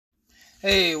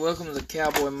Hey, welcome to the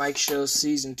Cowboy Mike Show,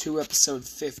 Season 2, Episode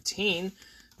 15.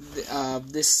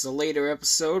 This is a later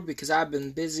episode because I've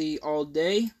been busy all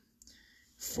day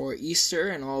for Easter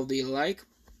and all the like.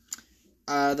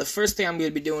 The first thing I'm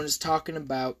going to be doing is talking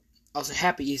about... Also,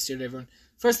 Happy Easter to everyone.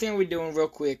 First thing I'm going to be doing real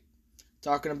quick,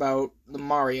 talking about the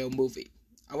Mario movie.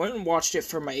 I went and watched it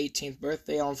for my 18th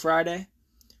birthday on Friday.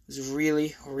 It was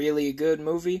really, really a good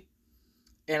movie,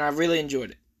 and I really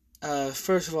enjoyed it.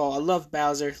 First of all, I love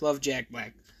Bowser, love Jack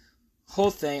Black.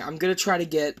 Whole thing, I'm going to try to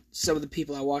get some of the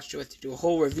people I watched it with to do a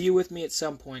whole review with me at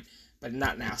some point, but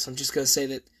not now. So I'm just going to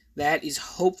say that is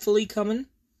hopefully coming.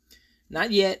 Not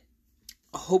yet.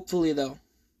 Hopefully, though.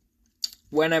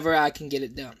 Whenever I can get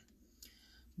it done.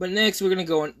 But next, we're going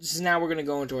to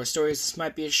go into our stories. This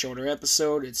might be a shorter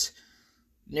episode. It's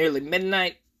nearly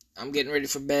midnight. I'm getting ready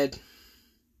for bed.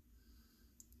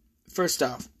 First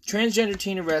off, transgender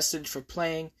teen arrested for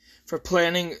planning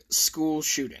school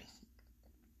shooting.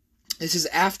 This is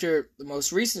after the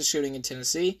most recent shooting in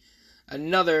Tennessee.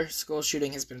 Another school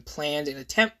shooting has been planned in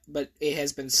attempt, but it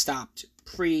has been stopped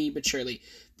prematurely.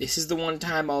 This is the one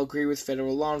time I'll agree with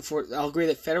federal law enforcement. I'll agree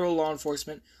that federal law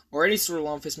enforcement or any sort of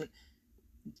law enforcement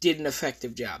did an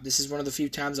effective job. This is one of the few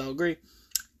times I'll agree.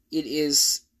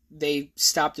 They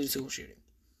stopped the school shooting.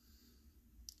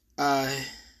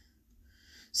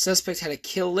 Suspect had a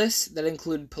kill list that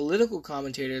included political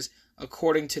commentators,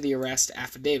 according to the arrest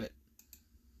affidavit.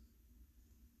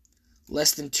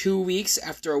 Less than 2 weeks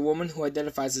after a woman who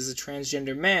identifies as a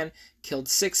transgender man killed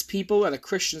 6 people at a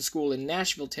Christian school in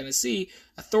Nashville, Tennessee,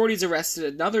 authorities arrested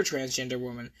another transgender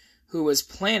woman who was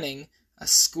planning a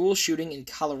school shooting in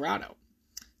Colorado.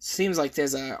 Seems like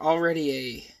there's already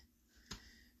a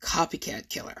copycat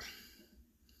killer.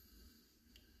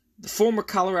 The former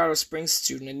Colorado Springs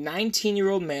student, a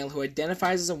 19-year-old male who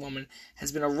identifies as a woman,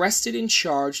 has been arrested and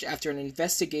charged after an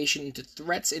investigation into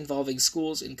threats involving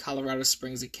schools in Colorado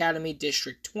Springs Academy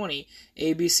District 20,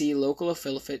 ABC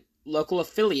local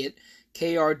affiliate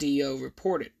KRDO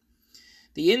reported.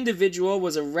 The individual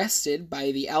was arrested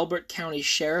by the Albert County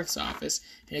Sheriff's Office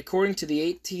and according to the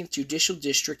 18th Judicial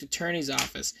District Attorney's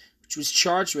Office, which was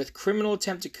charged with criminal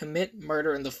attempt to commit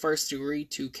murder in the first degree,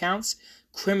 2 counts,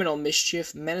 criminal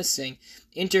mischief, menacing,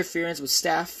 interference with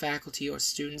staff, faculty, or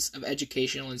students of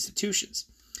educational institutions.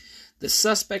 The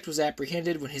suspect was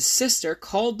apprehended when his sister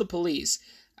called the police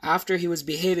after he was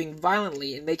behaving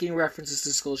violently and making references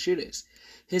to school shootings.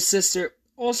 His sister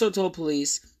also told the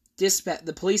police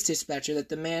dispatcher that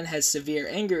the man has severe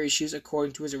anger issues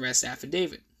according to his arrest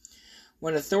affidavit.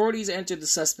 When authorities entered the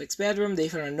suspect's bedroom, they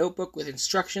found a notebook with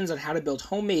instructions on how to build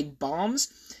homemade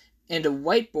bombs and a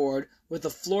whiteboard with a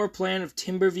floor plan of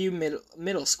Timberview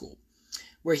Middle School,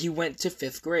 where he went to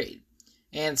 5th grade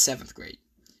and 7th grade.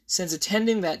 Since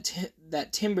attending that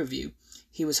Timberview,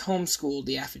 he was homeschooled,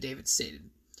 the affidavit stated.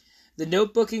 The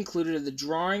notebook included the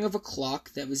drawing of a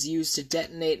clock that was used to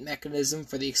detonate mechanism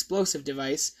for the explosive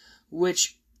device,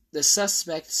 which the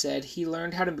suspect said he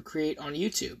learned how to create on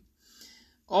YouTube.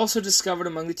 Also discovered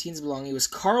among the teen's belongings was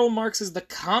Karl Marx's The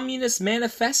Communist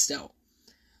Manifesto.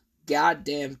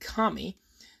 Goddamn commie.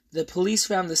 The police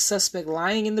found the suspect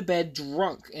lying in the bed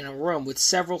drunk in a room with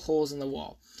several holes in the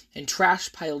wall, and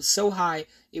trash piled so high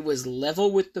it was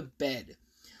level with the bed.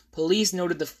 Police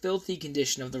noted the filthy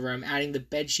condition of the room, adding the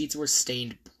bed sheets were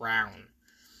stained brown.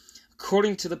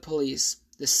 According to the police,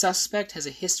 the suspect has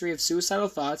a history of suicidal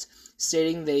thoughts,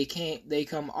 stating they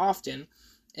come often,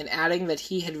 and adding that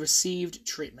he had received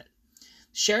treatment.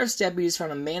 Sheriff's deputies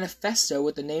found a manifesto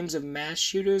with the names of mass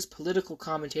shooters, political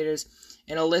commentators,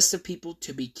 and a list of people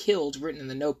to be killed written in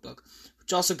the notebook,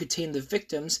 which also contained the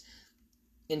victim's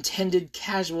intended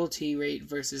casualty rate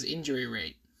versus injury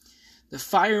rate. The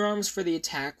firearms for the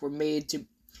attack were made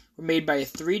by a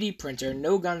 3D printer.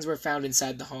 No guns were found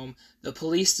inside the home. The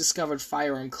police discovered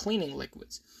firearm cleaning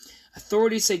liquids.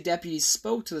 Authorities say deputies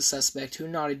spoke to the suspect, who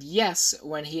nodded yes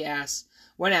when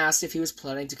asked if he was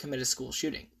planning to commit a school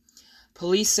shooting.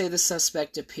 Police say the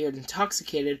suspect appeared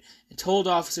intoxicated and told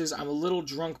officers, "I'm a little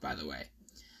drunk, by the way."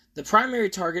 The primary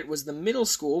target was the middle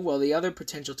school, while the other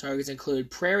potential targets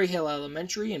included Prairie Hill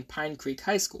Elementary and Pine Creek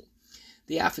High School.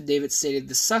 The affidavit stated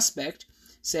the suspect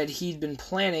said he'd been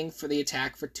planning for the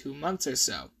attack for 2 months or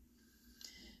so.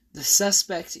 The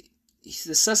suspect's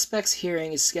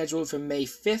hearing is scheduled for May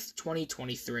 5th,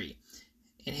 2023,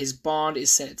 and his bond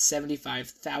is set at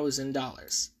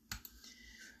 $75,000.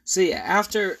 So yeah,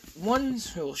 after one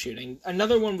school shooting,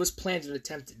 another one was planned and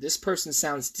attempted. This person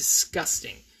sounds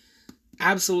disgusting.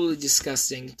 Absolutely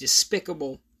disgusting,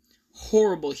 despicable,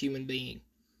 horrible human being.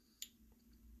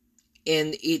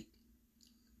 And it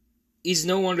is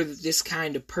no wonder that this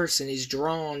kind of person is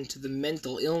drawn to the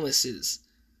mental illnesses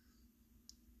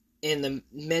and the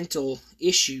mental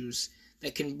issues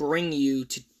that can bring you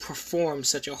to perform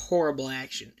such a horrible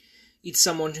action. It's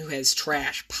someone who has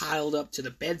trash piled up to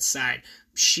the bedside,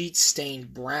 sheets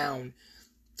stained brown,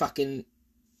 fucking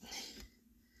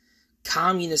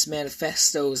communist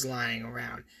manifestos lying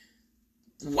around,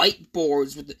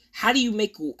 whiteboards with how do you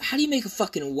make a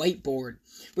fucking whiteboard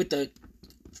with the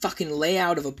fucking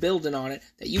layout of a building on it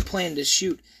that you plan to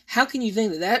shoot? How can you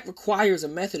think that requires a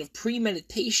method of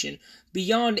premeditation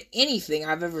beyond anything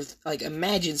I've ever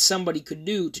imagined somebody could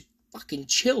do to fucking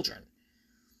children?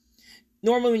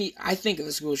 Normally when I think of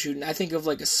a school shooting, I think of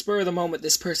a spur of the moment,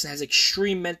 this person has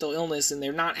extreme mental illness and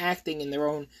they're not acting in their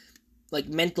own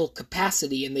mental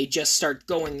capacity and they just start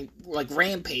going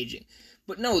rampaging.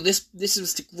 But no, this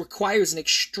requires an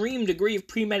extreme degree of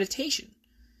premeditation.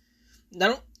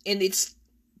 And it's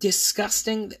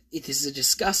disgusting. It is a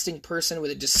disgusting person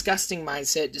with a disgusting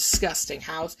mindset, disgusting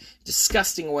house,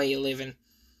 disgusting way of living.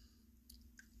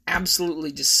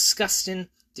 Absolutely disgusting,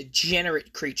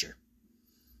 degenerate creature.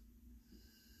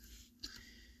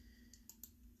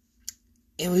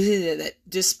 And we see that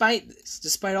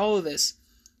despite all of this,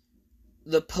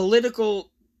 the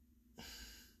political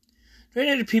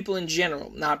transgender people in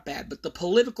general, not bad, but the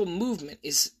political movement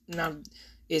is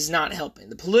not helping.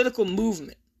 The political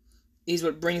movement is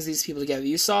what brings these people together.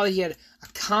 You saw that he had a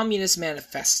communist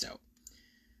manifesto.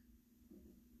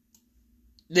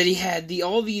 That he had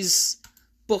all these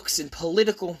books and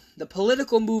the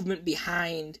political movement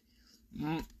behind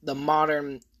the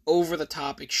modern,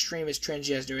 over-the-top, extremist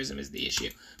transgenderism is the issue.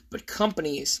 But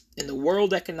companies in the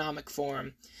World Economic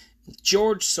Forum,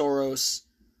 George Soros,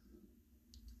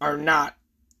 are not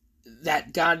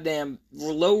that goddamn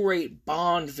low-rate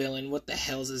Bond villain. What the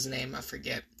hell's his name? I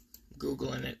forget.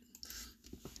 Googling it.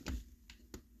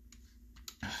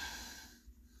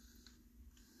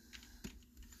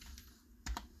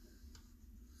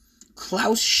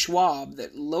 Klaus Schwab,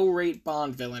 that low-rate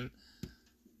Bond villain,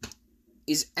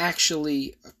 is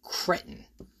actually a cretin.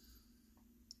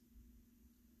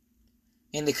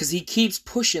 And because he keeps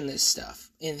pushing this stuff.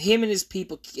 And him and his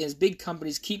people, his big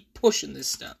companies, keep pushing this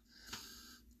stuff.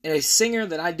 And a singer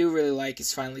that I do really like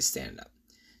is finally standing up.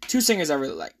 Two singers I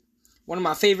really like. One of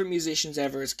my favorite musicians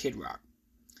ever is Kid Rock.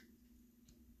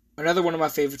 Another one of my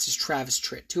favorites is Travis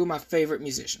Tritt. Two of my favorite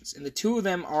musicians. And the two of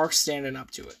them are standing up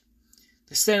to it.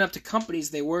 They're standing up to companies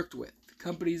they worked with.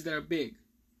 Companies that are big.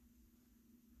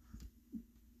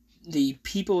 The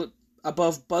people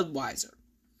above Budweiser.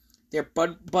 They're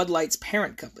Bud Light's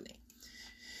parent company.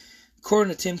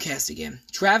 According to Timcast again,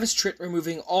 Travis Tritt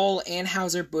removing all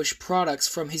Anheuser-Busch products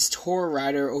from his tour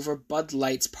rider over Bud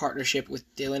Light's partnership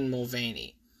with Dylan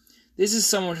Mulvaney. This is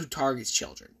someone who targets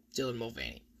children, Dylan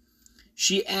Mulvaney.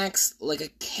 She acts like a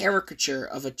caricature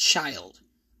of a child.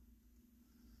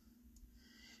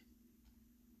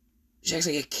 She acts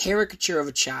like a caricature of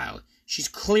a child. She's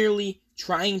clearly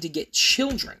trying to get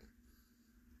children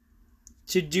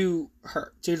to do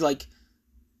her, to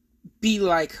be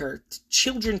like her,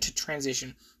 children to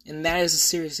transition, and that is a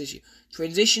serious issue.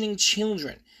 Transitioning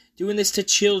children, doing this to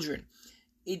children,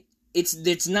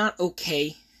 it's not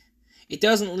okay. It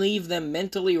doesn't leave them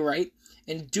mentally right,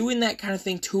 and doing that kind of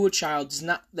thing to a child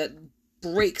that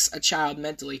breaks a child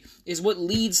mentally is what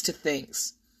leads to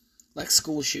things like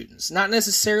school shootings. Not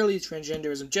necessarily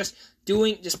transgenderism,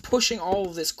 just pushing all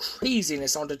of this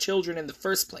craziness onto children in the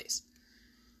first place.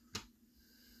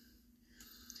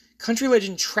 Country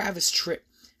legend Travis Tritt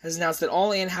has announced that all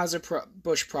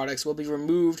Anheuser-Busch products will be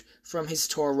removed from his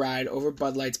tour ride over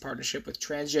Bud Light's partnership with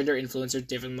transgender influencer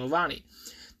Dylan Mulvaney.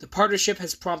 The partnership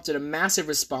has prompted a massive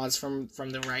response from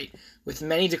the right, with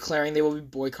many declaring they will be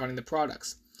boycotting the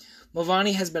products.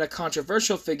 Mulvaney has been a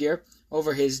controversial figure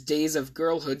over his Days of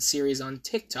Girlhood series on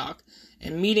TikTok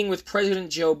and meeting with President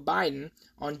Joe Biden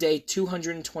on day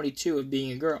 222 of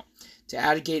being a girl to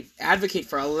advocate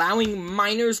for allowing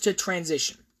minors to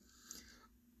transition.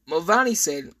 Mulvaney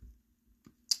said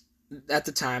at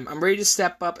the time, "I'm ready to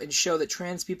step up and show that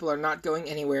trans people are not going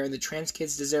anywhere and that trans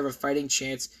kids deserve a fighting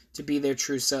chance to be their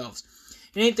true selves."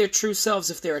 It ain't their true selves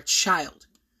if they're a child.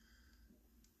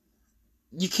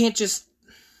 You can't just...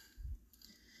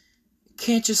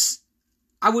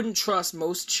 I wouldn't trust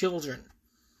most children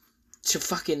to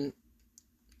fucking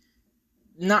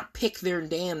not pick their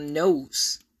damn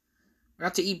nose.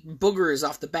 Not to eat boogers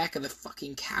off the back of the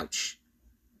fucking couch.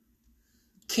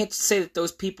 Can't say that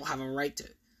those people have a right to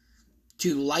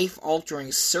do life-altering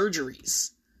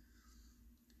surgeries.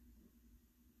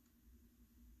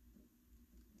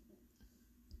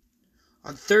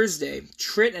 On Thursday,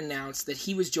 Tritt announced that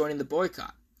he was joining the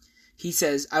boycott. He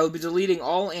says, "I will be deleting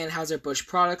all Anheuser-Busch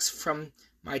products from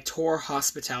my tour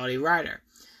hospitality rider.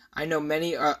 I know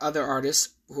many other artists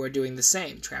who are doing the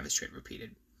same, Travis Tritt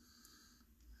repeated.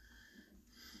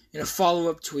 In a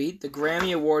follow-up tweet, the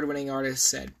Grammy Award-winning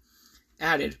artist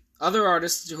added, other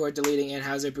artists who are deleting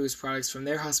Anheuser-Busch products from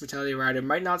their hospitality rider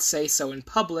might not say so in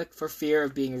public for fear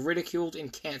of being ridiculed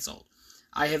and canceled.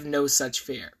 I have no such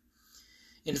fear.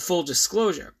 In full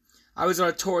disclosure, I was on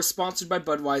a tour sponsored by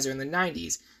Budweiser in the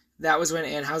 90s. That was when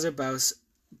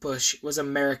Anheuser-Busch was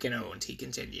American-owned, he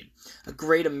continued. A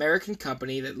great American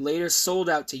company that later sold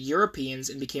out to Europeans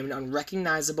and became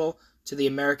unrecognizable to the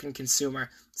American consumer.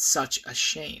 Such a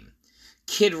shame.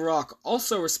 Kid Rock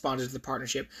also responded to the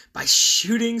partnership by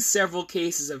shooting several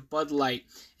cases of Bud Light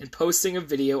and posting a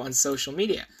video on social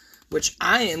media, which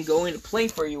I am going to play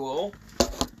for you all.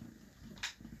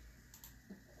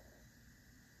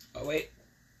 Oh, wait.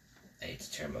 I need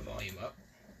to turn my volume up.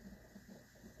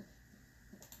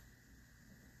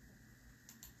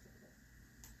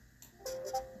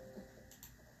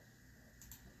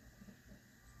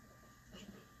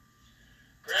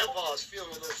 Grandpa's feeling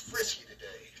a little frisky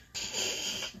today.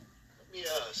 Let me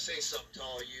say something to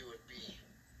all you and be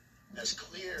as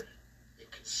clear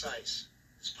and concise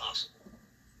as possible.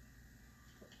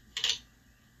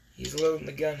 He's loading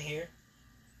the gun here.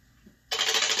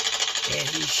 And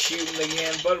he's shooting the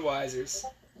damn Budweisers.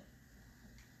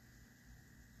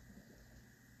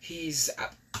 He's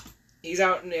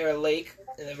out near a lake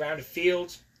and around a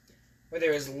field where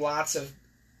there is lots of,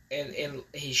 and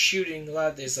he's shooting a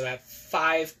lot. There's about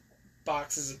 5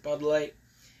 boxes of Bud Light.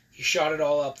 He shot it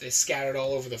all up. They scattered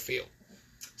all over the field.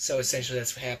 So essentially,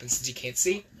 that's what happens since you can't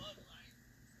see. Bud Light,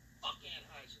 fuck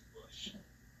Anheuser-Busch.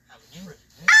 Have a terrific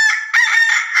day.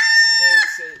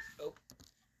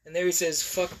 And there he says,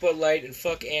 fuck Bud Light and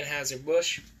fuck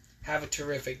Anheuser-Busch. Have a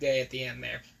terrific day at the end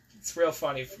there. It's real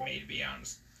funny for me, to be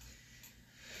honest.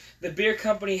 The beer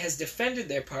company has defended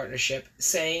their partnership,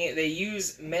 saying they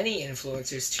use many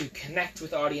influencers to connect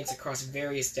with audience across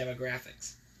various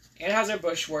demographics.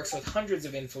 Anheuser-Busch works with hundreds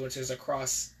of influencers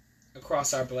across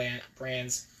our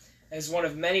brands, and is one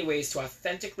of many ways to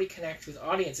authentically connect with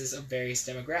audiences of various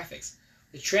demographics.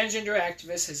 The transgender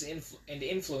activist and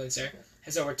influencer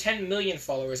has over 10 million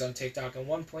followers on TikTok and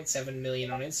 1.7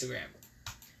 million on Instagram.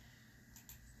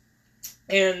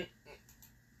 And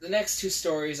the next 2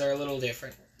 stories are a little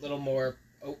different. A little more...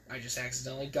 Oh, I just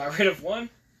accidentally got rid of one.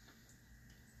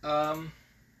 Let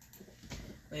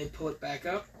me pull it back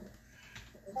up.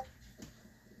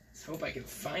 Let's hope I can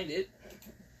find it.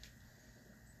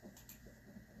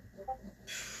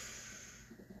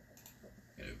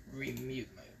 Gotta remute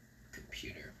my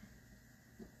computer.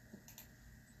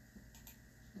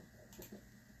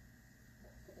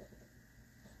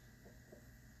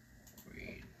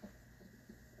 Read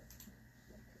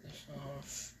this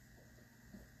off.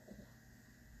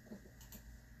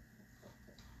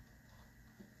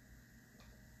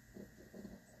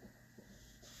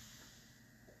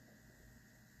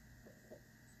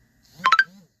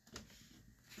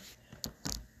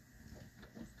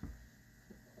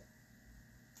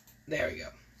 There we go.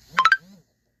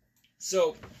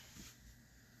 So,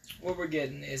 what we're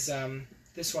getting is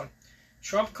this one.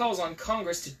 Trump calls on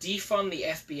Congress to defund the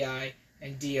FBI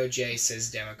and DOJ,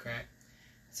 says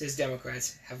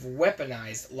Democrats have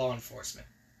weaponized law enforcement.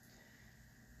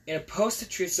 In a post to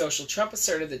Truth Social, Trump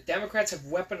asserted that Democrats have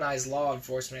weaponized law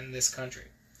enforcement in this country.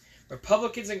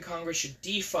 Republicans in Congress should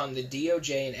defund the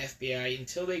DOJ and FBI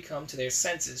until they come to their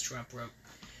senses, Trump wrote.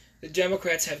 The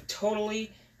Democrats have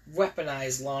totally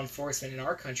weaponized law enforcement in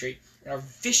our country and are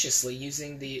viciously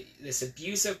using this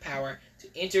abuse of power to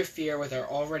interfere with our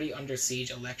already under siege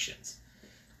elections.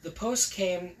 The post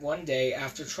came one day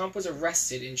after Trump was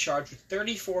arrested and charged with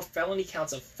 34 felony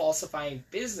counts of falsifying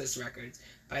business records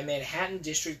by Manhattan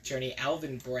District Attorney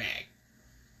Alvin Bragg.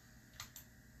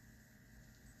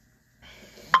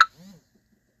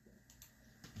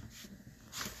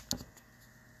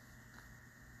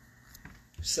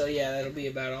 So yeah, that'll be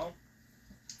about all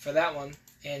for that one.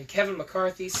 And Kevin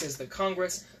McCarthy says that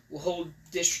Congress will hold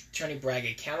District Attorney Bragg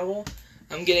accountable.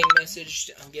 I'm getting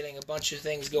messaged. I'm getting a bunch of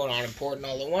things going on important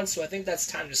all at once, so I think that's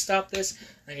time to stop this.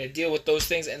 I'm going to deal with those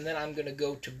things, and then I'm going to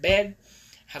go to bed.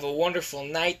 Have a wonderful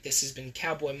night. This has been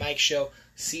Cowboy Mike Show,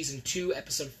 Season 2,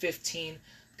 Episode 15.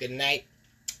 Good night,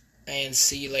 and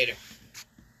see you later.